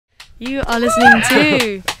You are listening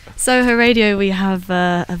to Soho Radio. We have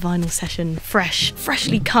a vinyl session,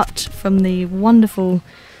 freshly cut from the wonderful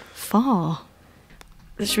FARR.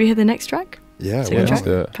 Should we hear the next track? Yeah, let's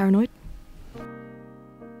do it. Paranoid.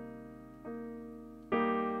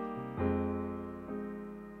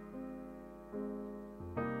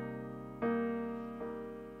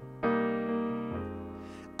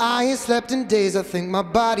 I ain't slept in days, I think my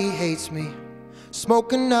body hates me.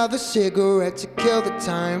 Smoke another cigarette to kill the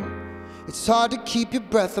time. It's hard to keep your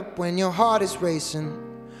breath up when your heart is racing.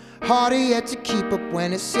 Harder yet to keep up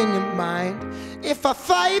when it's in your mind. If I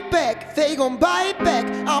fight back, they gon' bite back.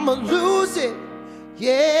 I'ma lose it,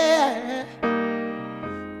 yeah.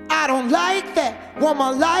 I don't like that, want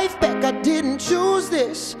my life back. I didn't choose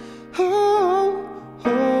this. Oh,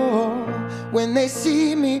 oh. When they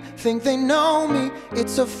see me, think they know me.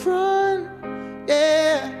 It's a front,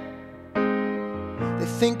 yeah. They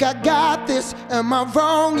think I got this. Am I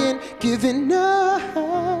wrong in giving up?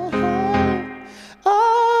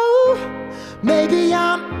 Oh, maybe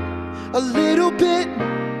I'm a little bit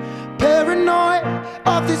paranoid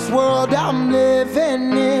of this world I'm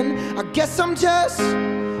living in. I guess I'm just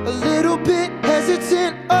a little bit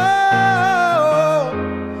hesitant. Oh,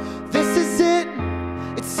 this is it.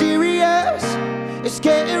 It's serious. It's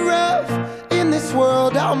getting rough in this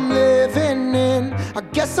world I'm living in. I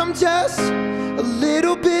guess I'm just a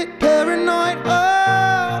little bit paranoid. Oh,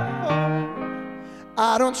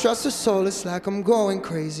 I don't trust a soul, it's like I'm going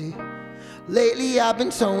crazy. Lately I've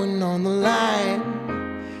been towing on the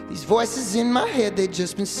line. These voices in my head, they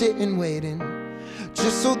just been sitting waiting,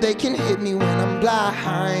 just so they can hit me when I'm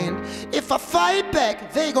blind. If I fight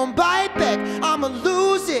back, they gon' bite back. I'ma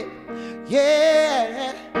lose it,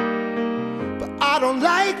 yeah. But I don't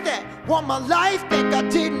like that, want my life back. I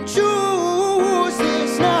didn't choose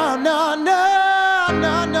this, no, no, no,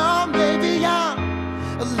 no, no. Maybe I'm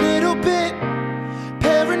a little bit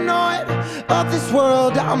paranoid of this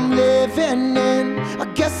world I'm living in. I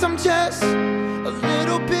guess I'm just a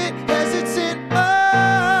little bit